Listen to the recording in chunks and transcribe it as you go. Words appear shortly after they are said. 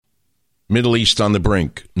Middle East on the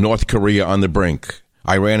brink. North Korea on the brink.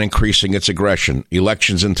 Iran increasing its aggression,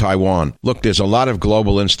 elections in Taiwan. Look, there's a lot of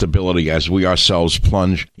global instability as we ourselves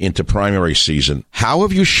plunge into primary season. How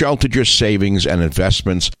have you sheltered your savings and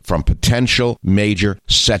investments from potential major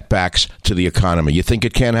setbacks to the economy? You think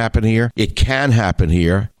it can't happen here? It can happen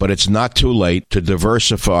here, but it's not too late to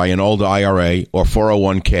diversify an old IRA or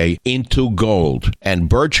 401k into gold. And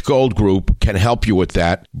Birch Gold Group can help you with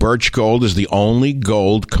that. Birch Gold is the only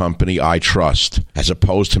gold company I trust. As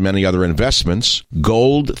opposed to many other investments,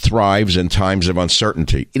 gold thrives in times of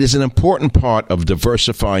uncertainty. It is an important part of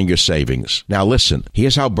diversifying your savings. Now listen,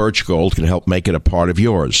 here's how Birch Gold can help make it a part of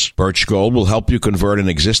yours. Birch Gold will help you convert an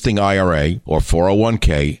existing IRA or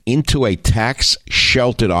 401k into a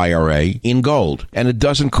tax-sheltered IRA in gold. And it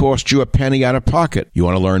doesn't cost you a penny out of pocket. You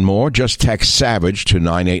want to learn more? Just text SAVAGE to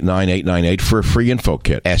 989898 for a free info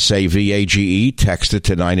kit. SAVAGE, text it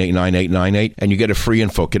to 989898 and you get a free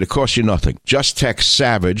info kit. It costs you nothing. Just text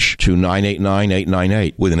SAVAGE to 989898.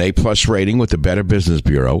 With an A-plus rating with the Better Business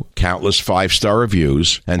Bureau, countless 5-star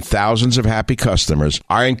reviews, and thousands of happy customers,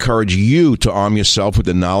 I encourage you to arm yourself with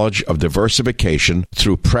the knowledge of diversification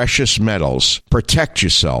through precious metals. Protect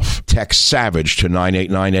yourself. Text SAVAGE to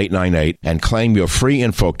 989898 and claim your free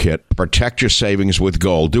info kit. Protect your savings with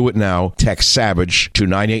gold. Do it now. Text SAVAGE to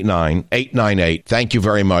 989898. Thank you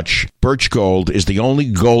very much. Birch Gold is the only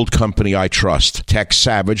gold company I trust. Text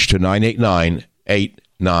SAVAGE to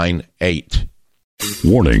 989898.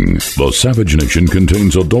 Warning, the Savage Nation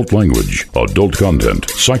contains adult language, adult content,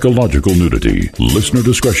 psychological nudity. Listener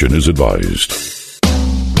discretion is advised.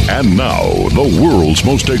 And now, the world's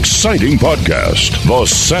most exciting podcast, The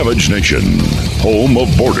Savage Nation, home of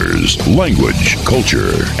borders, language,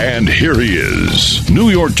 culture. And here he is, New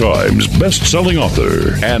York Times best-selling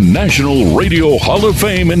author and National Radio Hall of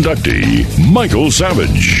Fame inductee, Michael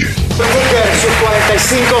Savage. Sus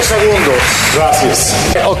 45 segundos. Gracias.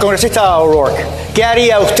 Congresista O'Rourke, ¿qué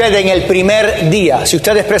haría usted en el primer día, si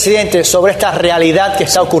usted es presidente, sobre esta realidad que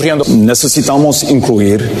está ocurriendo? Necesitamos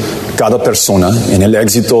incluir cada persona en el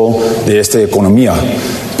éxito de esta economía.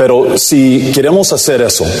 Pero si queremos hacer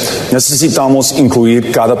eso, necesitamos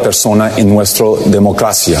incluir cada persona en nuestra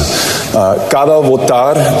democracia. Cada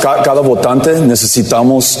votante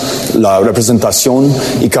necesitamos la representación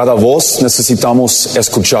y cada voz necesitamos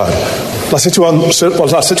escuchar. La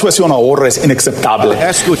situación ahora es inaceptable.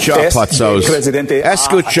 Escuchar, Putzos.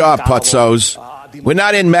 Escuchar, Putzos. We're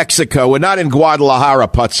not in Mexico. We're not in Guadalajara,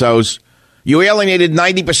 Putzos. You alienated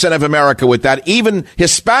 90% of America with that. Even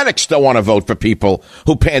Hispanics don't want to vote for people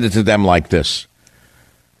who pander to them like this.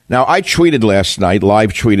 Now, I tweeted last night,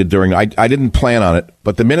 live tweeted during, I didn't plan on it,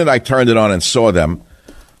 but the minute I turned it on and saw them,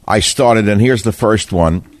 I started, and here's the first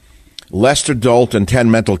one. Lester Dolt and 10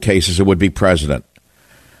 mental cases who would be president.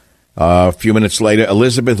 A few minutes later,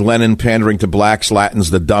 Elizabeth Lennon pandering to blacks, Latins,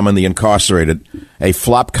 the dumb, and the incarcerated. A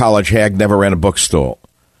flop college hag never ran a bookstore.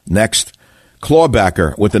 Next,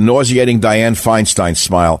 Clawbacker with the nauseating Dianne Feinstein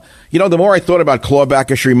smile. You know, the more I thought about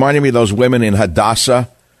Clawbacker, she reminded me of those women in Hadassah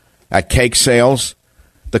at cake sales,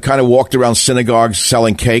 the kind of walked around synagogues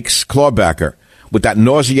selling cakes. Clawbacker with that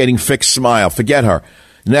nauseating fixed smile. Forget her.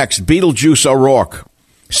 Next, Beetlejuice O'Rourke,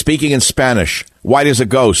 speaking in Spanish, white as a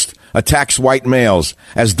ghost, attacks white males,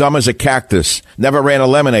 as dumb as a cactus, never ran a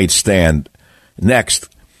lemonade stand. Next,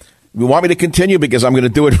 you want me to continue because I'm going to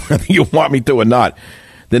do it whether you want me to or not.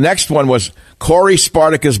 The next one was Cory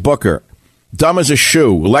Spartacus Booker, dumb as a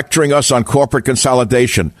shoe, lecturing us on corporate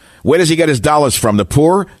consolidation. Where does he get his dollars from, the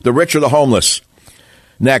poor, the rich, or the homeless?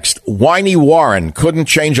 Next, Whiny Warren couldn't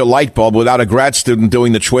change a light bulb without a grad student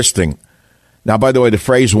doing the twisting. Now, by the way, the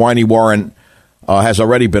phrase Whiny Warren has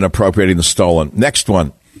already been appropriated and stolen. Next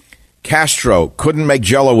one, Castro couldn't make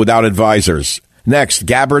Jell-O without advisors. Next,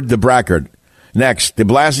 Gabbard the Braggart. Next, de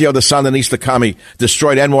Blasio the Sandinista commie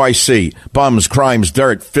destroyed NYC. Bums, crimes,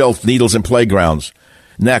 dirt, filth, needles, and playgrounds.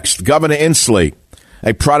 Next, Governor Inslee,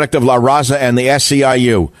 a product of La Raza and the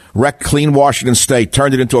SEIU, wrecked clean Washington State,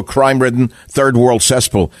 turned it into a crime-ridden third-world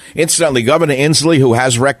cesspool. Incidentally, Governor Inslee, who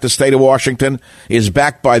has wrecked the state of Washington, is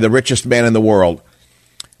backed by the richest man in the world,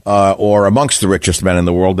 or amongst the richest men in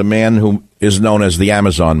the world, the man who is known as the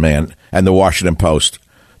Amazon Man and the Washington Post.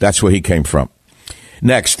 That's where he came from.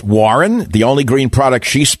 Next, Warren, the only green product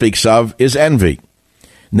she speaks of is envy.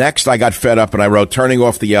 Next, I got fed up and I wrote, turning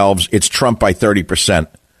off the elves, it's Trump by 30%.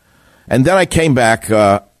 And then I came back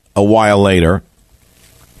a while later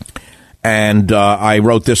and I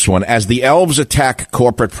wrote this one. As the elves attack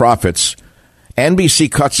corporate profits,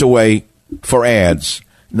 NBC cuts away for ads.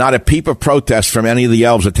 Not a peep of protest from any of the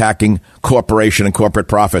elves attacking corporation and corporate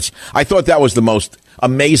profits. I thought that was the most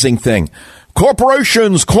amazing thing.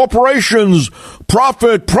 Corporations,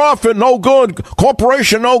 profit, no good.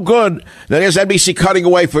 Corporation, no good. Then there's NBC cutting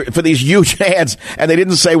away for these huge ads, and they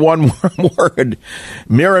didn't say one word.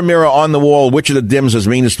 Mirror, mirror on the wall, which of the dims is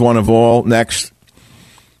meanest one of all? Next.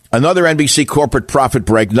 Another NBC corporate profit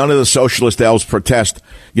break. None of the socialist elves protest.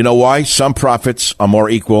 You know why? Some profits are more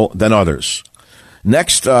equal than others.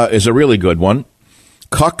 Next is a really good one.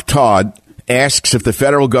 Cuck Todd asks if the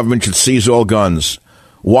federal government should seize all guns.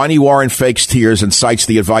 Whiny Warren fakes tears and cites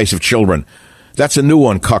the advice of children. That's a new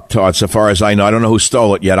one, Cuck Todd, so far as I know. I don't know who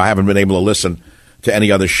stole it yet. I haven't been able to listen to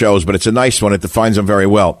any other shows, but it's a nice one. It defines them very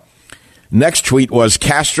well. Next tweet was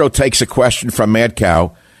Castro takes a question from Mad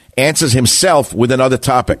Cow, answers himself with another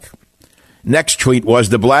topic. Next tweet was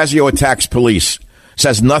de Blasio attacks police,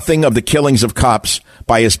 says nothing of the killings of cops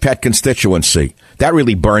by his pet constituency. That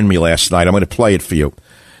really burned me last night. I'm going to play it for you.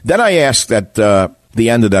 Then I asked at the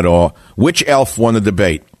end of that all, which elf won the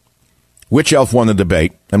debate? Which elf won the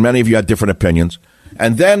debate? And many of you had different opinions.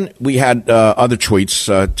 And then we had other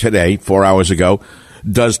tweets today, 4 hours ago.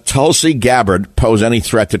 Does Tulsi Gabbard pose any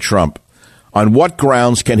threat to Trump? On what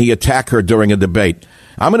grounds can he attack her during a debate?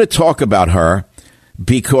 I'm going to talk about her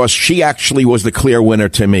because she actually was the clear winner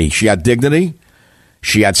to me. She had dignity.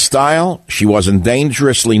 She had style. She wasn't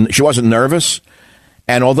nervous.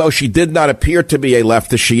 And although she did not appear to be a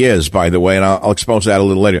leftist, she is, by the way, and I'll expose that a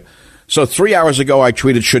little later. So 3 hours ago, I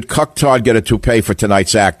tweeted, should Cuck Todd get a toupee for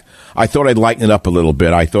tonight's act? I thought I'd lighten it up a little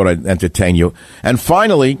bit. I thought I'd entertain you. And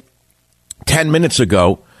finally, 10 minutes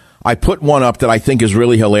ago, I put one up that I think is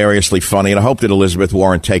really hilariously funny, and I hope that Elizabeth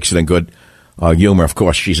Warren takes it in good humor. Of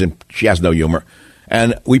course, she has no humor.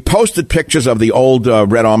 And we posted pictures of the old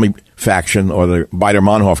Red Army faction, or the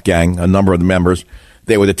Baader-Meinhof gang, a number of the members.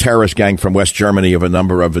 They were the terrorist gang from West Germany of a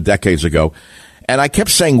number of decades ago. And I kept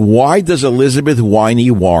saying, why does Elizabeth Whiny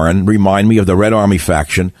Warren remind me of the Red Army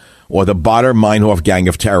faction or the Baader-Meinhof gang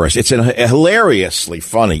of terrorists? It's a hilariously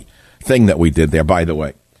funny thing that we did there, by the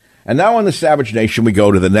way. And now on the Savage Nation, we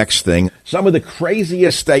go to the next thing. Some of the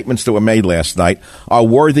craziest statements that were made last night are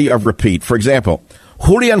worthy of repeat. For example,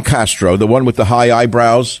 Julian Castro, the one with the high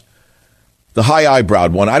eyebrows, the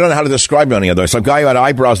high-eyebrowed one. I don't know how to describe him any other. Some guy who had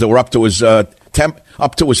eyebrows that were up to his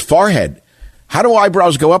forehead. How do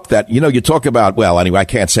eyebrows go up that? You know, you talk about, well, anyway, I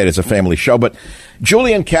can't say it's a family show, but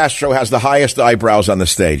Julian Castro has the highest eyebrows on the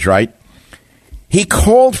stage, right? He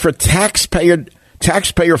called for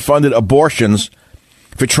taxpayer-funded abortions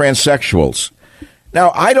for transsexuals.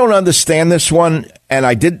 Now, I don't understand this one, and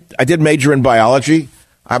I did major in biology.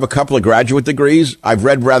 I have a couple of graduate degrees. I've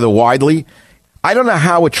read rather widely. I don't know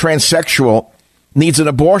how a transsexual needs an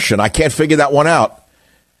abortion. I can't figure that one out.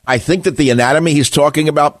 I think that the anatomy he's talking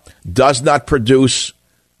about does not produce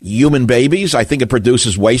human babies. I think it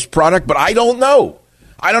produces waste product, but I don't know.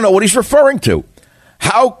 I don't know what he's referring to.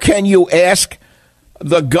 How can you ask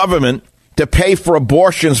the government to pay for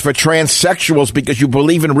abortions for transsexuals because you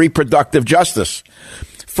believe in reproductive justice?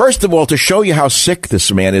 First of all, to show you how sick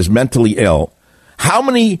this man is mentally ill, how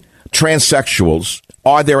many transsexuals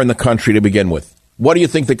are there in the country to begin with? What do you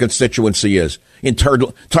think the constituency is in terms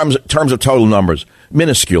of total numbers?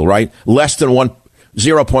 Minuscule, right? Less than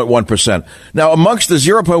 0.1%. Now, amongst the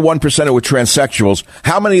 0.1% who are transsexuals,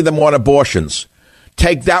 how many of them want abortions?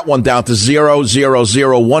 Take that one down to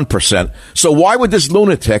 0.0001%. So why would this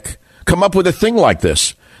lunatic come up with a thing like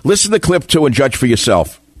this? Listen to clip 2 and judge for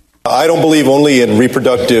yourself. I don't believe only in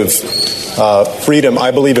reproductive freedom.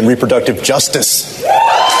 I believe in reproductive justice.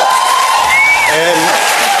 And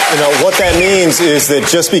what that means is that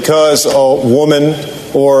just because a woman,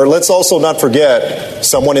 or let's also not forget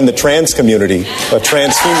someone in the trans community, a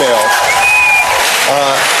trans female,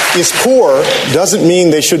 is poor, doesn't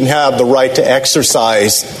mean they shouldn't have the right to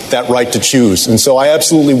exercise that right to choose. And so I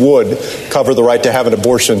absolutely would cover the right to have an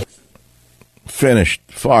abortion. Finished.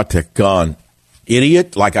 Fartik, gone.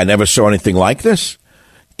 Idiot, like I never saw anything like this.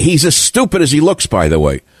 He's as stupid as he looks, by the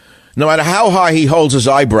way. No matter how high he holds his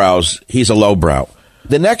eyebrows, he's a lowbrow.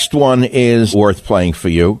 The next one is worth playing for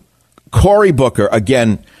you. Cory Booker,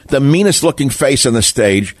 again, the meanest looking face on the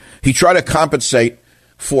stage. He tried to compensate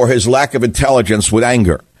for his lack of intelligence with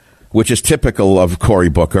anger, which is typical of Cory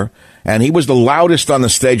Booker. And he was the loudest on the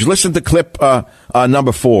stage. Listen to clip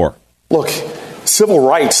number 4. Look, civil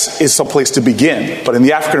rights is some place to begin. But in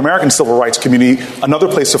the African-American civil rights community, another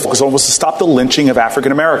place to focus on was to stop the lynching of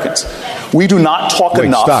African-Americans. We do not talk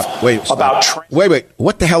enough about... Wait.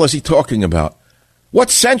 What the hell is he talking about? What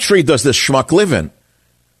century does this schmuck live in?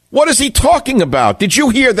 What is he talking about? Did you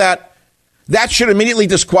hear that? That should immediately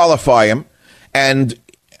disqualify him, and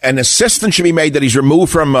an assistant should be made that he's removed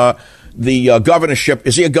from the governorship.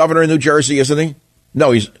 Is he a governor in New Jersey, isn't he?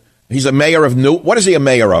 No, he's a mayor of What is he a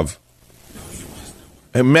mayor of?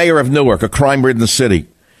 a mayor of Newark, a crime-ridden city.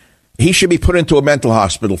 He should be put into a mental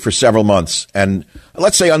hospital for several months and,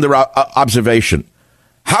 let's say, under observation.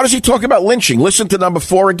 How does he talk about lynching? Listen to number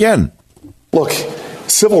 4 again. Look,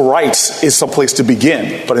 civil rights is some place to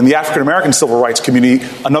begin, but in the African American civil rights community,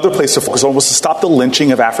 another place to focus on was to stop the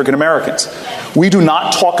lynching of African Americans. We do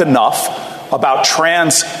not talk enough about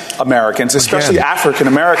trans Americans, especially African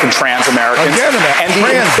American trans Americans, and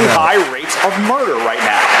the high rates of murder right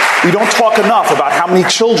now. We don't talk enough about how many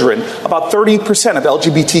children, about 30% of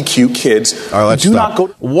LGBTQ kids do not go.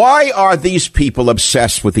 Why are these people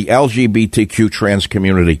obsessed with the LGBTQ trans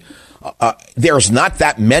community? There's not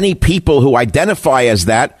that many people who identify as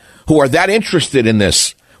that, who are that interested in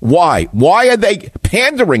this. Why? Why are they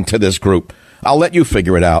pandering to this group? I'll let you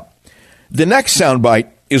figure it out. The next soundbite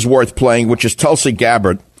is worth playing, which is Tulsi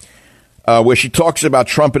Gabbard, where she talks about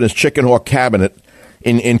Trump and his chicken hawk cabinet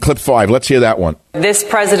in clip 5. Let's hear that one. This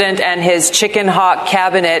president and his chicken hawk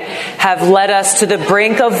cabinet have led us to the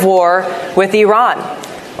brink of war with Iran.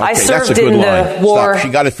 Okay, I served in the war. Stop. She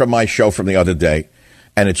got it from my show from the other day,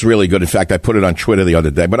 and it's really good. In fact, I put it on Twitter the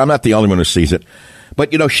other day, but I'm not the only one who sees it.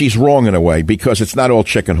 But, you know, she's wrong in a way, because it's not all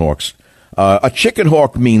chicken hawks. A chicken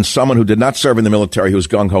hawk means someone who did not serve in the military who's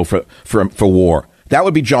gung-ho for war. That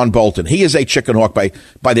would be John Bolton. He is a chicken hawk by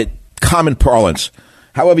the common parlance.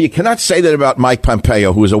 However, you cannot say that about Mike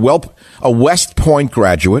Pompeo, who is a West Point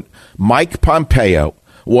graduate. Mike Pompeo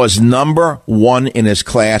was number 1 in his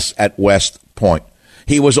class at West Point.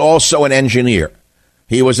 He was also an engineer.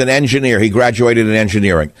 He was an engineer. He graduated in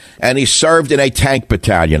engineering, and he served in a tank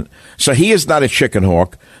battalion. So he is not a chicken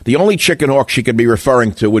hawk. The only chicken hawk she could be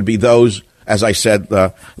referring to would be those, as I said,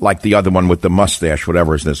 like the other one with the mustache,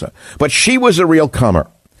 whatever is this. But she was a real comer.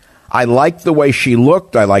 I liked the way she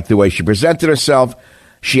looked. I liked the way she presented herself.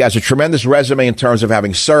 She has a tremendous resume in terms of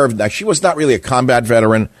having served. Now, she was not really a combat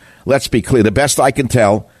veteran. Let's be clear. The best I can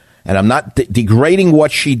tell, and I'm not degrading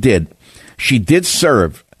what she did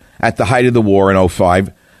serve at the height of the war in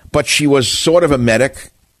 2005, but she was sort of a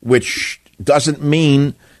medic, which doesn't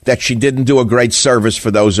mean that she didn't do a great service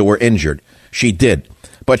for those who were injured. She did.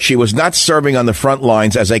 But she was not serving on the front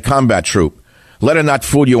lines as a combat troop. Let her not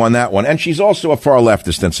fool you on that one. And she's also a far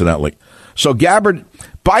leftist, incidentally. So Gabbard,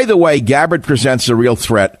 by the way, Gabbard presents a real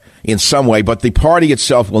threat in some way, but the party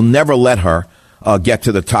itself will never let her get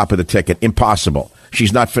to the top of the ticket. Impossible.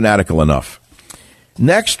 She's not fanatical enough.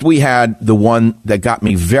 Next, we had the one that got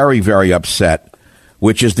me very, very upset,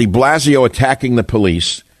 which is de Blasio attacking the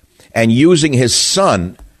police and using his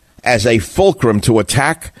son as a fulcrum to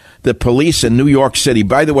attack the police in New York City.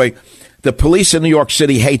 By the way, the police in New York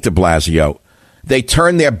City hate de Blasio. They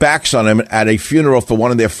turned their backs on him at a funeral for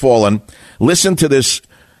one of their fallen. Listen to this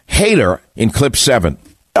hater in clip 7.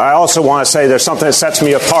 I also want to say there's something that sets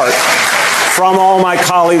me apart from all my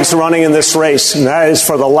colleagues running in this race, and that is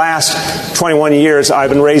for the last 21 years, I've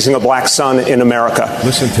been raising a black son in America.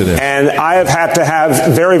 Listen to this. And I have had to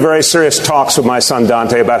have very, very serious talks with my son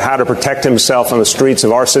Dante about how to protect himself on the streets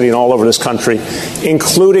of our city and all over this country,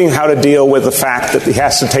 including how to deal with the fact that he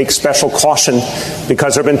has to take special caution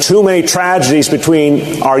because there have been too many tragedies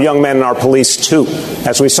between our young men and our police, too,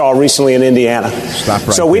 as we saw recently in Indiana.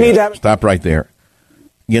 Stop right there.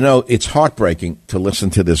 You know, it's heartbreaking to listen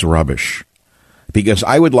to this rubbish, because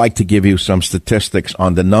I would like to give you some statistics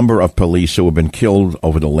on the number of police who have been killed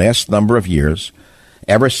over the last number of years,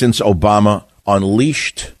 ever since Obama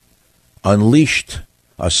unleashed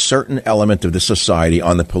a certain element of the society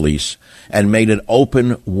on the police and made an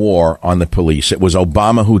open war on the police. It was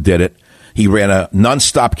Obama who did it. He ran a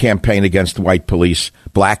nonstop campaign against white police,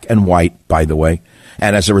 black and white, by the way.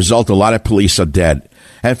 And as a result, a lot of police are dead.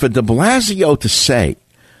 And for de Blasio to say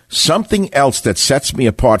something else that sets me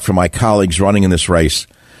apart from my colleagues running in this race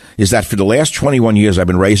is that for the last 21 years, I've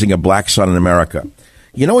been raising a black son in America.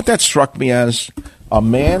 You know what that struck me as? A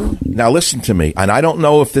man. Now, listen to me, and I don't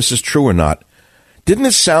know if this is true or not. Didn't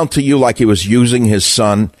it sound to you like he was using his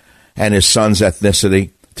son and his son's ethnicity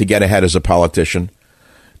to get ahead as a politician?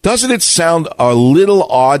 Doesn't it sound a little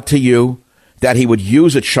odd to you that he would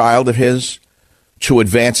use a child of his to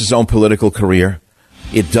advance his own political career?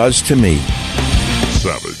 It does to me.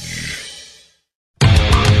 Savage.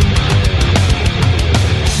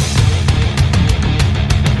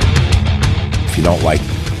 If you don't like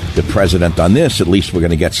the president on this, at least we're going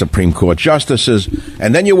to get Supreme Court justices.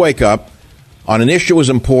 And then you wake up on an issue as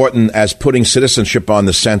important as putting citizenship on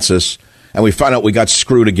the census, and we find out we got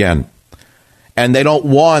screwed again. And they don't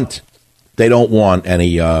want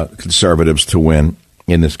any conservatives to win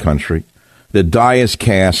in this country. The die is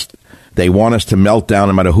cast. They want us to melt down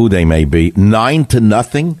no matter who they may be.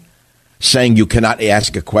 9-0, saying you cannot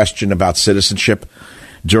ask a question about citizenship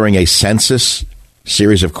during a census.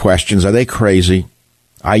 series of questions. Are they crazy?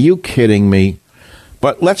 Are you kidding me?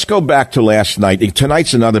 But let's go back to last night.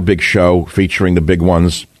 Tonight's another big show featuring the big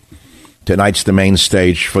ones. Tonight's the main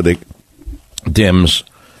stage for the Dems.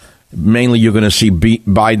 Mainly you're going to see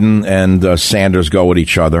Biden and Sanders go at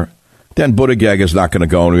each other. Then Buttigieg is not going to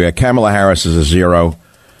go anywhere. Kamala Harris is a 0.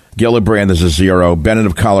 Gillibrand is a 0. Bennett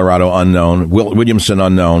of Colorado, unknown. Williamson,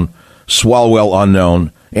 unknown. Swalwell,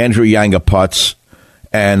 unknown. Andrew Yang, a putz.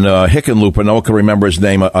 And Hickenlooper, no one can remember his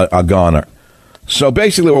name, a goner. So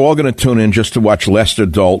basically, we're all going to tune in just to watch Lester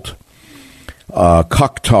Dolt,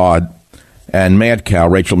 Cuck Todd, and Mad Cow,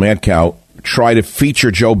 Rachel Mad Cow, try to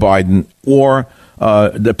feature Joe Biden or,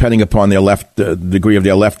 depending upon their degree of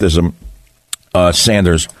their leftism,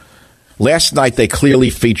 Sanders. Last night, they clearly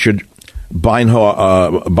featured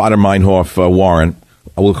Baader-Meinhof Warren.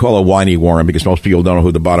 I will call her Whiny Warren because most people don't know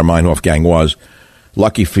who the Baader-Meinhof gang was.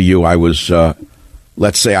 Lucky for you, I was,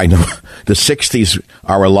 let's say I know the 60s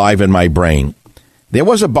are alive in my brain. There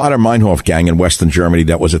was a Baader-Meinhof gang in Western Germany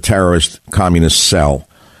that was a terrorist communist cell.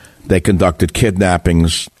 They conducted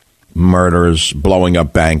kidnappings, murders, blowing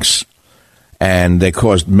up banks, and they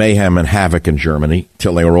caused mayhem and havoc in Germany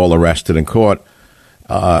till they were all arrested and caught.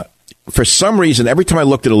 For some reason, every time I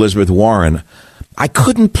looked at Elizabeth Warren, I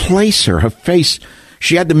couldn't place her. Her face,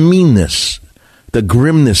 she had the meanness, the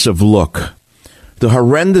grimness of look, the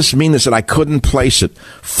horrendous meanness that I couldn't place it.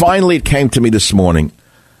 Finally, it came to me this morning.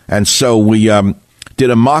 And so we did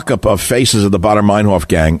a mock-up of faces of the Baader-Meinhof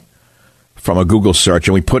gang from a Google search,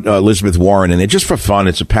 and we put Elizabeth Warren in there just for fun.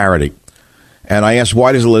 It's a parody. And I asked,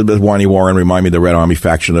 why does Elizabeth Warren remind me of the Red Army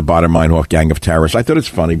faction, the Baader-Meinhof gang of terrorists? I thought it's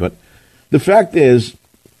funny, but the fact is,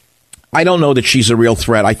 I don't know that she's a real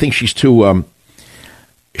threat. I think she's too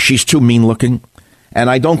mean-looking, and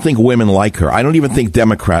I don't think women like her. I don't even think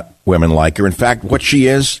Democrat women like her. In fact, what she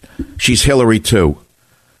is, she's Hillary, too.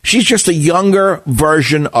 She's just a younger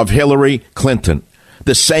version of Hillary Clinton.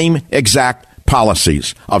 The same exact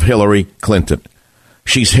policies of Hillary Clinton.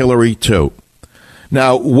 She's Hillary, too.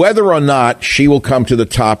 Now, whether or not she will come to the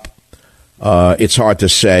top, it's hard to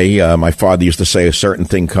say. My father used to say a certain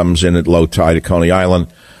thing comes in at low tide at Coney Island.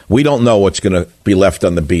 We don't know what's going to be left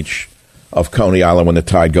on the beach of Coney Island when the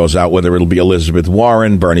tide goes out, whether it'll be Elizabeth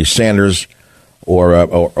Warren, Bernie Sanders, or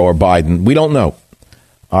Biden. We don't know.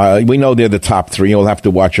 We know they're the top three. We'll have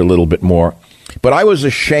to watch a little bit more. But I was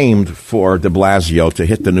ashamed for de Blasio to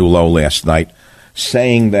hit the new low last night,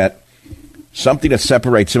 saying that something that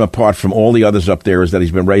separates him apart from all the others up there is that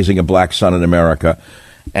he's been raising a black son in America.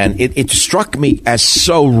 And it struck me as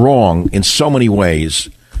so wrong in so many ways.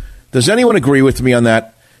 Does anyone agree with me on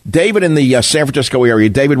that? David in the San Francisco area.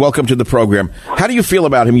 David, welcome to the program. How do you feel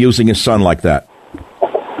about him using his son like that?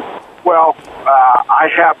 Well, I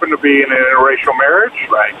happen to be in an interracial marriage.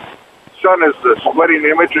 My son is the splitting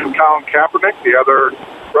image in Colin Kaepernick, the other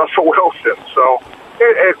Russell Wilson. So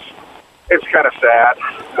it's kind of sad.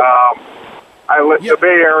 I live in the Bay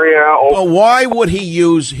Area. Well, why would he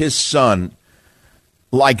use his son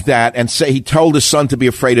like that and say he told his son to be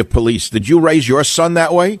afraid of police? Did you raise your son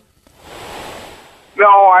that way? No,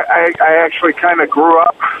 I actually kind of grew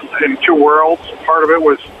up in two worlds. Part of it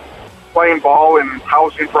was playing ball in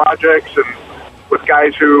housing projects and with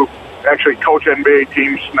guys who actually coach NBA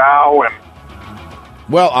teams now. And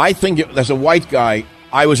well, I think as a white guy,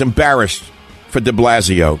 I was embarrassed for de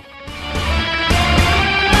Blasio.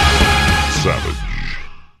 Savage.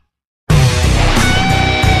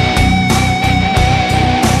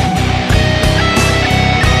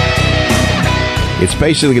 It's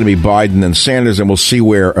basically going to be Biden and Sanders, and we'll see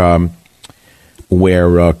where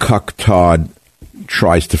Cuck Todd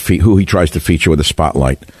tries to who he tries to feature with a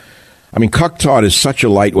spotlight. I mean, Cuck Todd is such a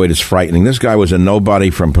lightweight; it's frightening. This guy was a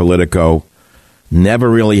nobody from Politico, never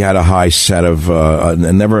really had a high set of,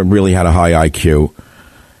 never really had a high IQ.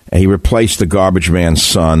 And he replaced the garbage man's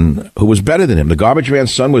son, who was better than him. The garbage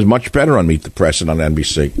man's son was much better on Meet the President on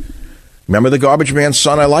NBC. Remember the garbage man's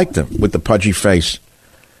son? I liked him with the pudgy face.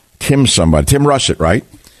 Tim Russett, right?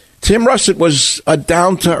 Tim Russett was a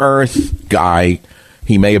down-to-earth guy.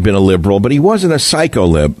 He may have been a liberal, but he wasn't a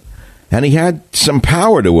psycho-lib. And he had some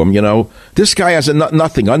power to him, you know. This guy has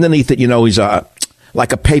nothing. Underneath it, you know, he's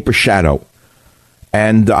like a paper shadow.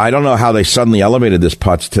 And I don't know how they suddenly elevated this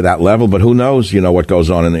putz to that level, but who knows, you know, what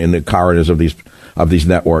goes on in the corridors of these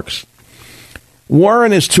networks.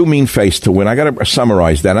 Warren is too mean-faced to win. I got to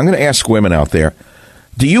summarize that. I'm going to ask women out there,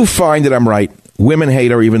 do you find that I'm right? Women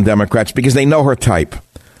hate her, even Democrats, because they know her type.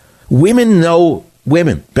 Women know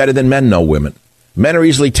women better than men know women. Men are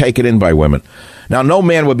easily taken in by women. Now, no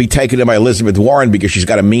man would be taken in by Elizabeth Warren because she's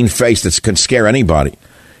got a mean face that can scare anybody.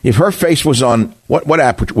 If her face was on, what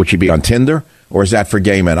app would she be on, Tinder? Or is that for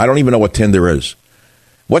gay men? I don't even know what Tinder is.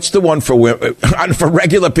 What's the one for women? For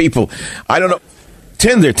regular people? I don't know.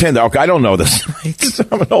 Tinder. Okay, I don't know this.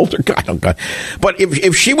 I'm an older guy. But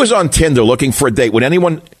if she was on Tinder looking for a date, would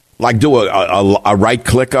anyone like do a right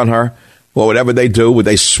click on her or whatever they do? Would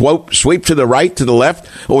they sweep to the right, to the left,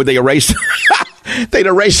 or would they erase? They'd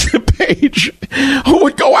erase the page. Who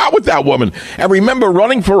would go out with that woman? And remember,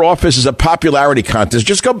 running for office is a popularity contest.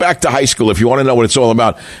 Just go back to high school if you want to know what it's all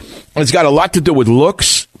about. It's got a lot to do with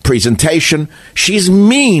looks, presentation. She's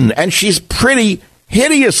mean and she's pretty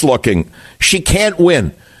hideous looking. She can't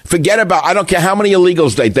win. Forget about, I don't care how many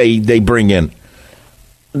illegals they bring in.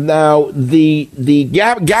 Now, the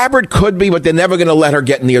Gabbard could be, but they're never going to let her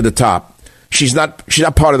get near the top. She's not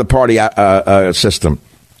part of the party system.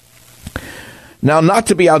 Now, not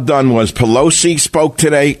to be outdone was Pelosi spoke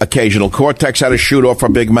today. Occasional Cortex had a shoot off her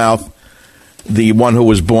big mouth. The one who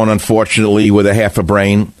was born, unfortunately, with a half a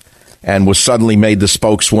brain and was suddenly made the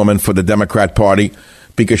spokeswoman for the Democrat Party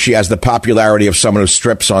because she has the popularity of someone who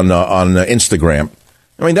strips on Instagram.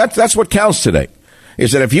 I mean, that's what counts today,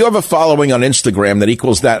 is that if you have a following on Instagram that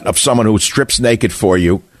equals that of someone who strips naked for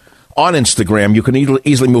you on Instagram, you can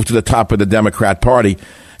easily move to the top of the Democrat Party,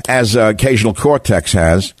 as Occasional Cortex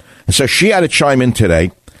has. And so she had to chime in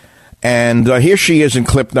today, and here she is in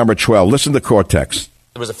clip number 12. Listen to Cortex.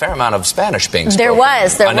 There was a fair amount of Spanish being spoken. There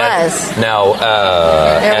was. Now,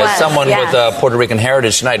 as someone with Puerto Rican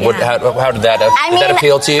heritage tonight, how did that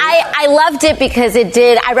appeal to you? I loved it because it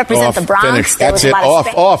did. I represent the Bronx. Finish. That's it.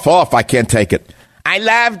 Off. I can't take it. I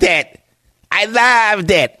loved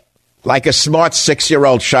it. Like a smart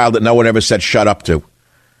 6-year-old child that no one ever said shut up to.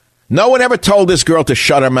 No one ever told this girl to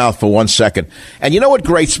shut her mouth for 1 second. And you know what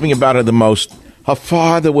grates me about her the most? Her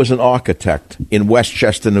father was an architect in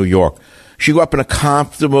Westchester, New York. She grew up in a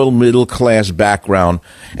comfortable middle-class background,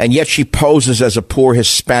 and yet she poses as a poor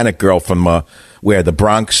Hispanic girl from, the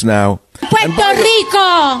Bronx now? Puerto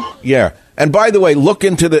Rico! Yeah. And by the way, look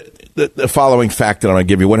into the following fact that I'm going to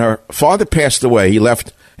give you. When her father passed away, he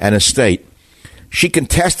left an estate. She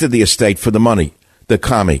contested the estate for the money, the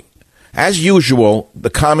commie. As usual, the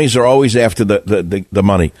commies are always after the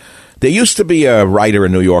money. There used to be a writer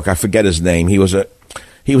in New York, I forget his name. He was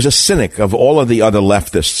a cynic of all of the other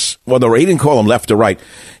leftists. Well, he didn't call them left or right.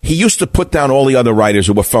 He used to put down all the other writers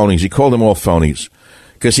who were phonies. He called them all phonies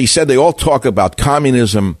because he said they all talk about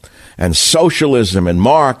communism and socialism and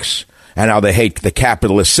Marx and how they hate the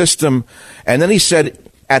capitalist system. And then he said,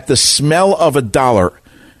 at the smell of $1,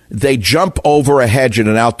 they jump over a hedge in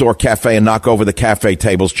an outdoor cafe and knock over the cafe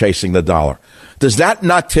tables chasing the dollar. Does that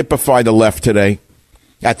not typify the left today?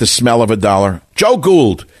 At the smell of $1? Joe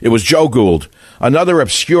Gould. It was Joe Gould. Another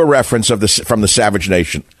obscure reference from the Savage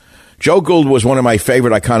Nation. Joe Gould was one of my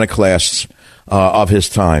favorite iconoclasts of his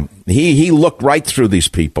time. He looked right through these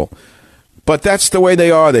people. But that's the way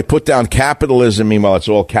they are. They put down capitalism. Meanwhile, it's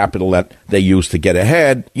all capital that they use to get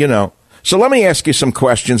ahead, you know. So let me ask you some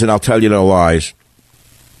questions, and I'll tell you no lies.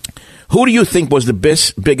 Who do you think was the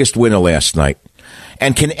biggest winner last night?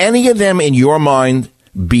 And can any of them, in your mind,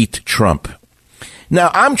 beat Trump? Now,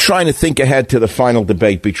 I'm trying to think ahead to the final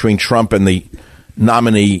debate between Trump and the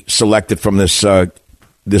nominee selected from this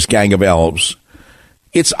gang of elves.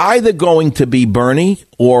 It's either going to be Bernie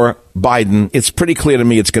or Biden. It's pretty clear to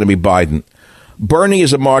me it's going to be Biden. Bernie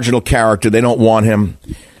is a marginal character. They don't want him.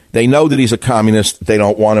 They know that he's a communist. They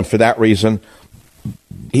don't want him for that reason.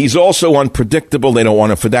 He's also unpredictable. They don't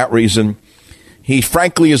want him for that reason. He,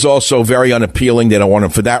 frankly, is also very unappealing. They don't want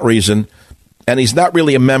him for that reason. And he's not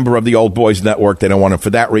really a member of the Old Boys Network. They don't want him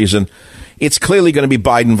for that reason. It's clearly going to be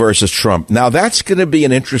Biden versus Trump. Now, that's going to be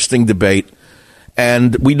an interesting debate.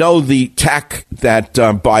 And we know the tack that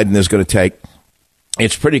Biden is going to take.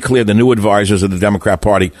 It's pretty clear the new advisors of the Democrat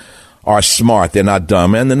Party are smart. They're not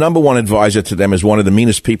dumb. And the number one advisor to them is one of the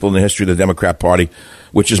meanest people in the history of the Democrat Party,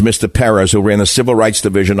 which is Mr. Perez, who ran the Civil Rights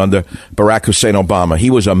Division under Barack Hussein Obama. He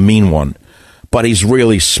was a mean one, but he's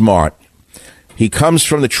really smart. He comes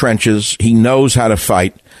from the trenches. He knows how to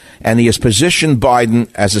fight. And he has positioned Biden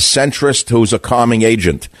as a centrist who's a calming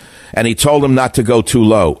agent. And he told him not to go too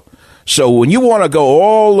low. So when you want to go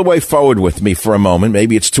all the way forward with me for a moment,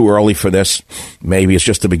 maybe it's too early for this. Maybe it's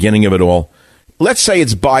just the beginning of it all. Let's say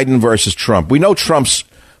it's Biden versus Trump. We know Trump's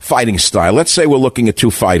fighting style. Let's say we're looking at two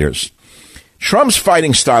fighters. Trump's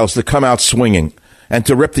fighting style is to come out swinging and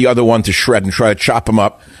to rip the other one to shred and try to chop him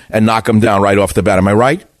up and knock him down right off the bat. Am I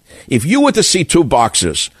right? If you were to see two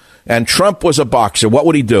boxers and Trump was a boxer, what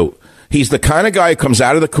would he do? He's the kind of guy who comes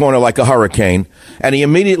out of the corner like a hurricane, and he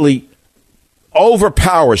immediately tries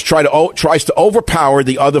to overpower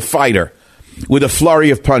the other fighter with a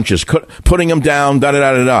flurry of punches, putting him down,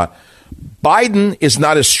 da-da-da-da-da. Biden is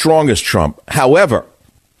not as strong as Trump. However,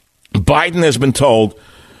 Biden has been told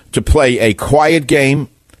to play a quiet game,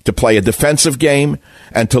 to play a defensive game,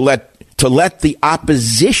 and to let the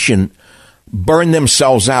opposition burn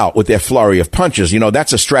themselves out with their flurry of punches. You know,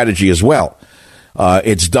 that's a strategy as well.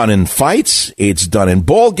 It's done in fights. It's done in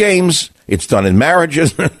ball games. It's done in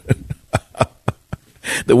marriages.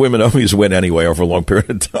 The women always win anyway over a long period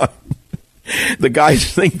of time. The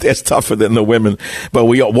guys think they're tougher than the women. But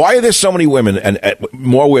why are there so many women and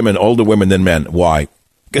more women, older women than men? Why?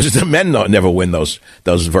 Because the men never win those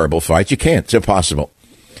verbal fights. You can't. It's impossible.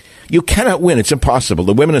 You cannot win. It's impossible.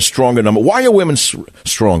 The women are stronger. Why are women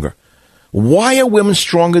stronger? Why are women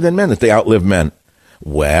stronger than men if they outlive men?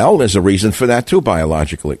 Well, there's a reason for that, too,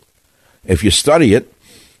 biologically. If you study it,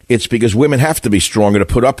 it's because women have to be stronger to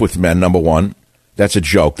put up with men, number one. That's a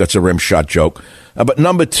joke. That's a rim shot joke. But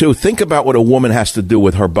number two, think about what a woman has to do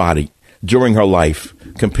with her body during her life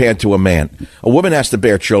compared to a man. A woman has to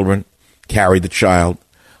bear children, carry the child,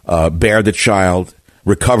 bear the child,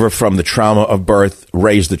 recover from the trauma of birth,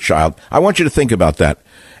 raise the child. I want you to think about that.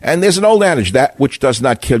 And there's an old adage, that which does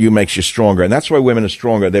not kill you makes you stronger. And that's why women are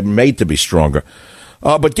stronger. They're made to be stronger.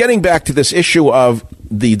 But getting back to this issue of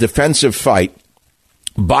the defensive fight,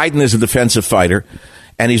 Biden is a defensive fighter,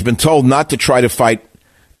 and he's been told not to try to fight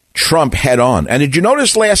Trump head on. And did you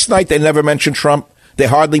notice last night they never mentioned Trump? They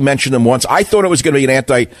hardly mentioned him once. I thought it was going to be an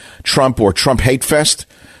anti-Trump or Trump hate fest.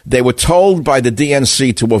 They were told by the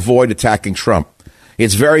DNC to avoid attacking Trump.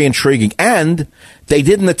 It's very intriguing. And they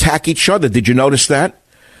didn't attack each other. Did you notice that?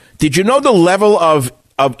 Did you know the level of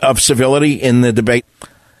civility in the debate?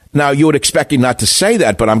 Now, you would expect me not to say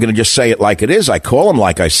that, but I'm going to just say it like it is. I call them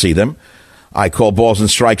like I see them. I call balls and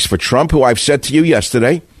strikes for Trump, who I've said to you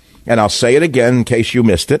yesterday, and I'll say it again in case you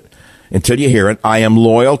missed it, until you hear it. I am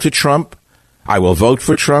loyal to Trump. I will vote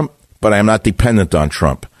for Trump, but I am not dependent on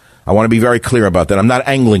Trump. I want to be very clear about that. I'm not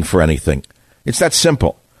angling for anything. It's that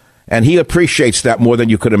simple. And he appreciates that more than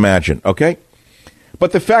you could imagine, okay?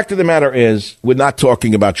 But the fact of the matter is, we're not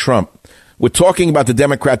talking about Trump. We're talking about the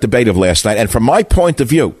Democrat debate of last night. And from my point of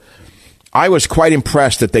view, I was quite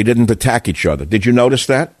impressed that they didn't attack each other. Did you notice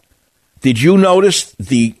that? Did you notice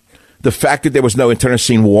the fact that there was no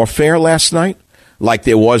internecine warfare last night, like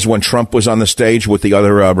there was when Trump was on the stage with the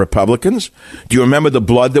other Republicans? Do you remember the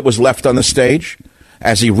blood that was left on the stage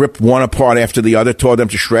as he ripped one apart after the other, tore them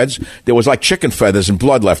to shreds? There was like chicken feathers and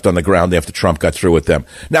blood left on the ground after Trump got through with them.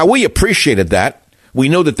 Now, we appreciated that. We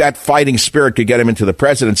knew that fighting spirit could get him into the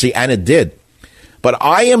presidency, and it did. But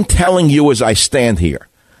I am telling you as I stand here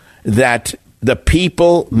that the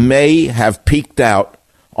people may have peaked out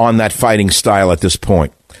on that fighting style at this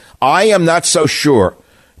point. I am not so sure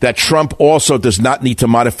that Trump also does not need to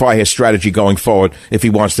modify his strategy going forward if he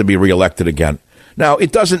wants to be reelected again. Now,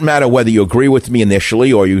 it doesn't matter whether you agree with me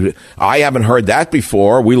initially or I haven't heard that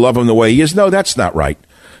before. We love him the way he is. No, that's not right.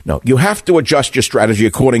 No, you have to adjust your strategy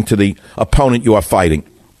according to the opponent you are fighting.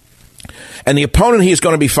 And the opponent he is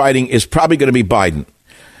going to be fighting is probably going to be Biden.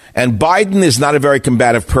 And Biden is not a very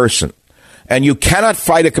combative person. And you cannot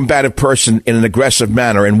fight a combative person in an aggressive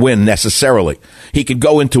manner and win necessarily. He could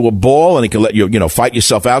go into a ball and he could let you, fight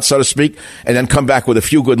yourself out, so to speak, and then come back with a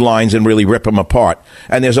few good lines and really rip him apart.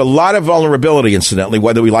 And there's a lot of vulnerability, incidentally,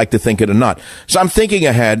 whether we like to think it or not. So I'm thinking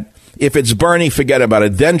ahead. If it's Bernie, forget about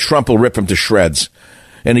it. Then Trump will rip him to shreds.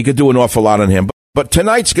 And he could do an awful lot on him. But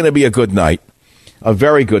tonight's going to be a good night, a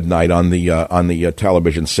very good night on the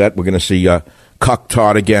television set. We're going to see Cuck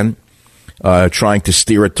Todd again, trying to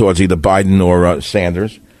steer it towards either Biden or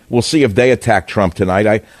Sanders. We'll see if they attack Trump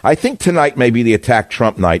tonight. I think tonight may be the attack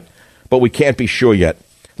Trump night, but we can't be sure yet.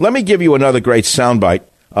 Let me give you another great soundbite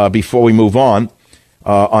before we move on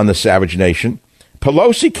the Savage Nation.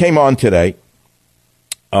 Pelosi came on today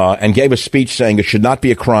and gave a speech saying it should not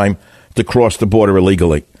be a crime to cross the border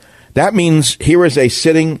illegally. That means here is a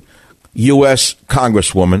sitting U.S.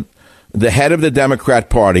 Congresswoman, the head of the Democrat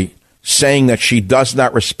Party, saying that she does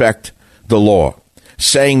not respect the law,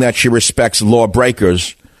 saying that she respects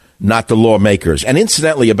lawbreakers, not the lawmakers. And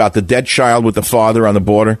incidentally, about the dead child with the father on the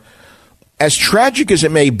border, as tragic as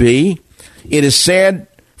it may be, it is sad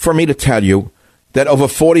for me to tell you that over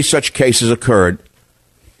 40 such cases occurred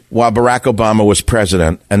while Barack Obama was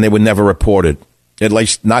president, and they were never reported. At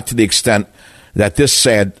least not to the extent that this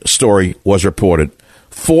sad story was reported.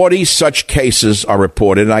 40 such cases are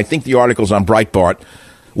reported, and I think the article's on Breitbart,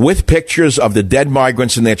 with pictures of the dead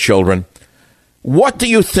migrants and their children. What do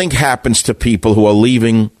you think happens to people who are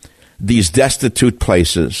leaving these destitute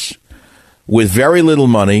places with very little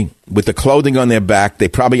money, with the clothing on their back? They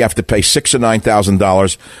probably have to pay $6,000 or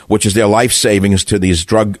 $9,000, which is their life savings, to these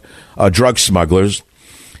drug smugglers,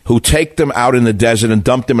 who take them out in the desert and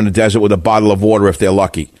dump them in the desert with a bottle of water if they're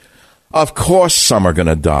lucky. Of course some are going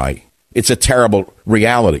to die. It's a terrible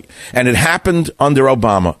reality. And it happened under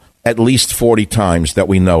Obama at least 40 times that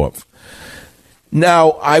we know of.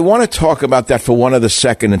 Now, I want to talk about that for one other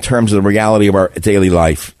second in terms of the reality of our daily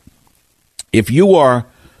life. If you are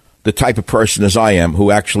the type of person as I am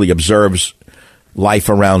who actually observes life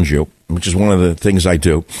around you, which is one of the things I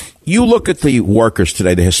do, you look at the workers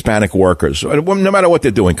today, the Hispanic workers, no matter what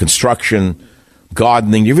they're doing, construction,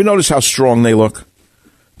 gardening, you ever notice how strong they look?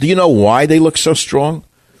 Do you know why they look so strong?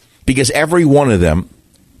 Because every one of them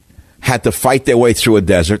had to fight their way through a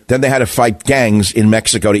desert. Then they had to fight gangs in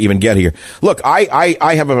Mexico to even get here. Look,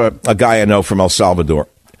 I have a guy I know from El Salvador,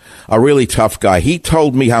 a really tough guy. He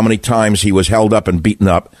told me how many times he was held up and beaten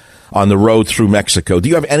up on the road through Mexico. Do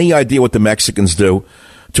you have any idea what the Mexicans do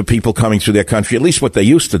to people coming through their country? At least what they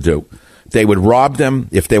used to do. They would rob them.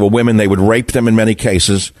 If they were women, they would rape them in many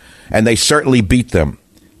cases. And they certainly beat them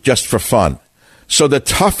just for fun. So the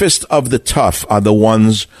toughest of the tough are the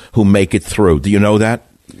ones who make it through. Do you know that?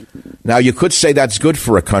 Now, you could say that's good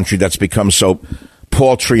for a country that's become so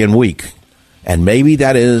paltry and weak. And maybe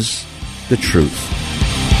that is the truth.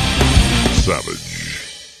 Savage.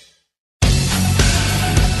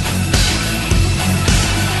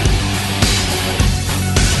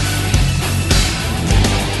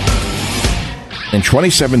 In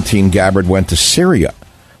 2017, Gabbard went to Syria,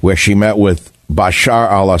 where she met with Bashar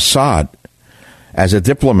al-Assad as a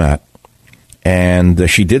diplomat. And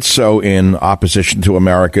she did so in opposition to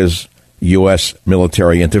America's U.S.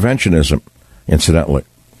 military interventionism, incidentally.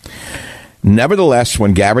 Nevertheless,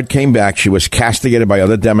 when Gabbard came back, she was castigated by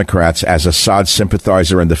other Democrats as Assad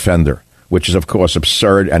sympathizer and defender, which is, of course,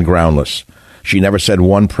 absurd and groundless. She never said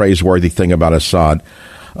one praiseworthy thing about Assad,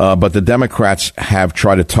 but the Democrats have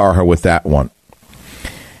tried to tar her with that one.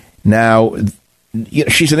 Now,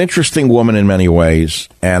 she's an interesting woman in many ways,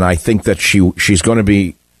 and I think that she's going to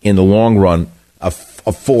be, in the long run, a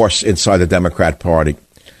force inside the Democrat Party.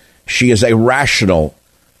 She is a rational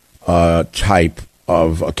type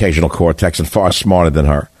of occasional cortex and far smarter than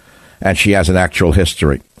her, and she has an actual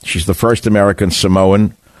history. She's the first American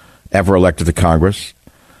Samoan ever elected to Congress.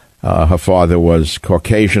 Her father was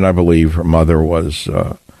Caucasian, I believe. Her mother was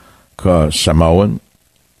Samoan.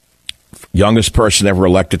 Youngest person ever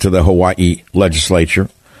elected to the Hawaii legislature.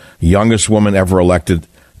 Youngest woman ever elected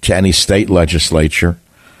to any state legislature.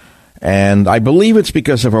 And I believe it's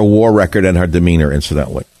because of her war record and her demeanor,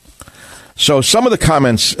 incidentally. So some of the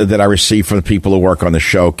comments that I received from the people who work on the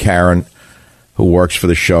show, Karen, who works for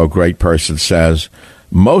the show, great person, says,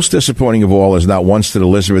 most disappointing of all is not once did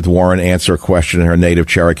Elizabeth Warren answer a question in her native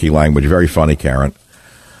Cherokee language. Very funny, Karen.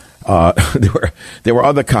 There were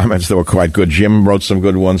other comments that were quite good. Jim wrote some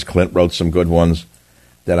good ones. Clint wrote some good ones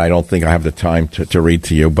that I don't think I have the time to read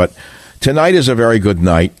to you. But tonight is a very good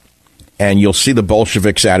night, and you'll see the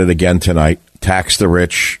Bolsheviks at it again tonight. Tax the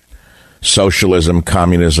rich, socialism,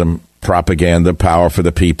 communism, propaganda, power for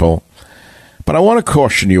the people. But I want to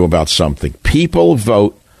caution you about something. People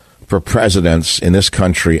vote for presidents in this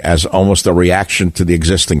country as almost a reaction to the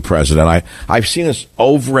existing president. I've seen this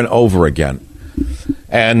over and over again.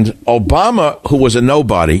 And Obama, who was a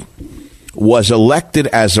nobody, was elected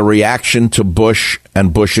as a reaction to Bush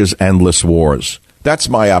and Bush's endless wars. That's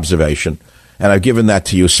my observation. And I've given that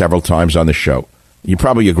to you several times on the show. You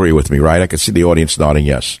probably agree with me, right? I can see the audience nodding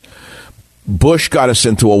yes. Bush got us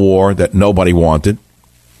into a war that nobody wanted.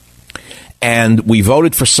 And we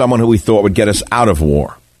voted for someone who we thought would get us out of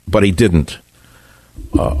war. But he didn't.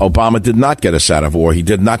 Obama did not get us out of war. He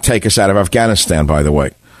did not take us out of Afghanistan, by the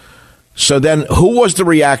way. So then, who was the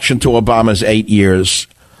reaction to Obama's 8 years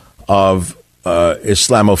of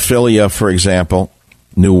Islamophilia, for example?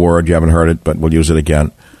 New word, you haven't heard it, but we'll use it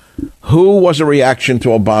again. Who was a reaction to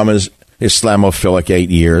Obama's Islamophilic 8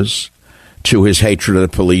 years, to his hatred of the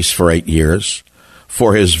police for 8 years,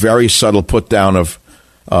 for his very subtle put-down of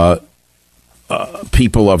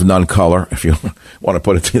people of none-color, if you want to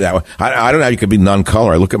put it that way. I don't know how you could be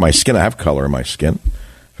none-color. I look at my skin. I have color in my skin. In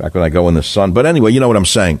fact, when I go in the sun. But anyway, you know what I'm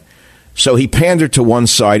saying. So he pandered to one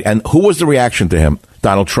side, and who was the reaction to him?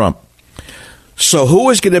 Donald Trump. So who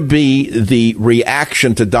is going to be the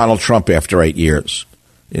reaction to Donald Trump after 8 years,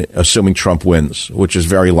 assuming Trump wins, which is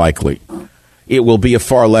very likely? It will be a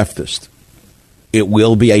far leftist. It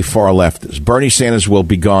will be a far leftist. Bernie Sanders will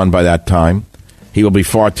be gone by that time. He will be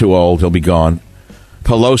far too old. He'll be gone.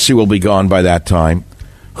 Pelosi will be gone by that time.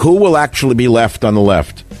 Who will actually be left on the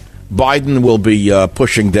left? Biden will be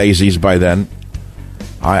pushing daisies by then.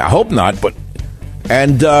 I hope not, but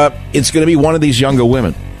it's going to be one of these younger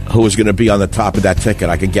women who is going to be on the top of that ticket.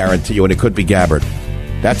 I can guarantee you, and it could be Gabbard.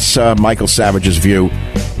 That's Michael Savage's view.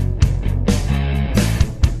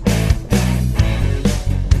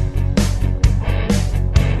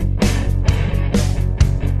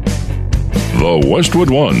 The Westwood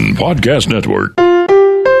One Podcast Network.